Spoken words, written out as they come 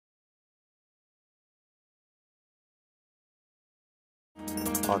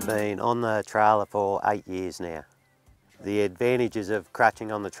I've been on the trailer for 8 years now. The advantages of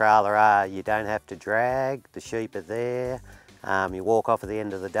crutching on the trailer are you don't have to drag, the sheep are there, you walk off at the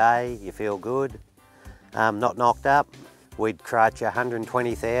end of the day, you feel good, not knocked up. We'd crutch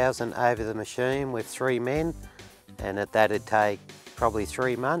 120,000 over the machine with 3 men, and that'd take probably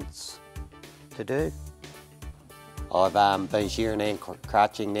 3 months to do. I've been shearing and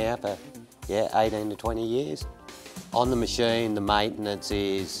crutching now for 18 to 20 years. On the machine, the maintenance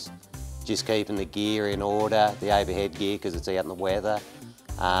is just keeping the gear in order, the overhead gear because it's out in the weather.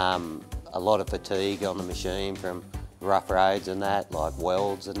 A lot of fatigue on the machine from rough roads and that, like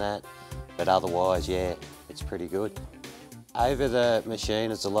welds and that. But otherwise, yeah, it's pretty good. Over the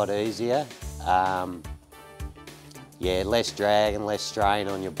machine, it's a lot easier. Yeah, less drag and less strain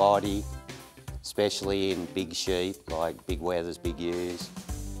on your body, especially in big sheep, like big wethers, big ewes.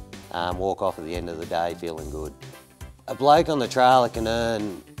 Walk off at the end of the day feeling good. A bloke on the trailer can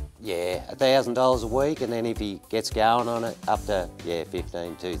earn, $1,000 a week, and then if he gets going on it, up to,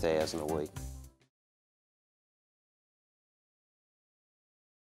 2,000 a week.